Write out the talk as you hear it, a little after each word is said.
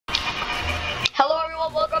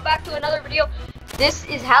welcome back to another video. This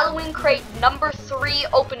is Halloween crate number 3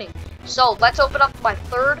 opening. So let's open up my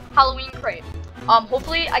 3rd Halloween crate.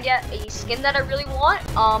 Hopefully I get a skin that I really want,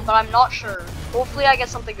 but I'm not sure. Hopefully I get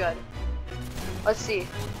something good. Let's see.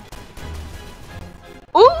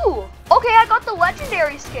 Ooh, okay, I got the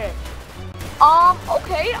legendary skin.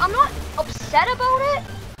 Okay, I'm not upset about it.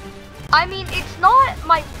 I mean, it's not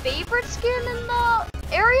my favorite skin in the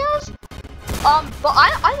areas, but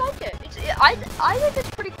I like it. I think it's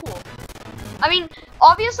pretty cool. I mean,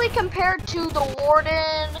 obviously compared to the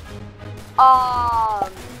Warden,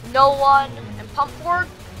 No One, and Pump Ford,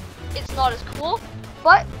 it's not as cool.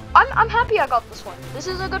 But I'm happy I got this one. This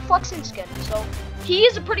is a good flexing skin, so he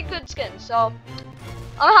is a pretty good skin. So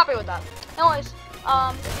I'm happy with that. Anyways,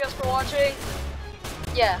 thank you guys for watching.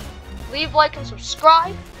 Yeah, leave, like, and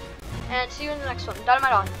subscribe, and see you in the next one.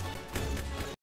 Dynamite on.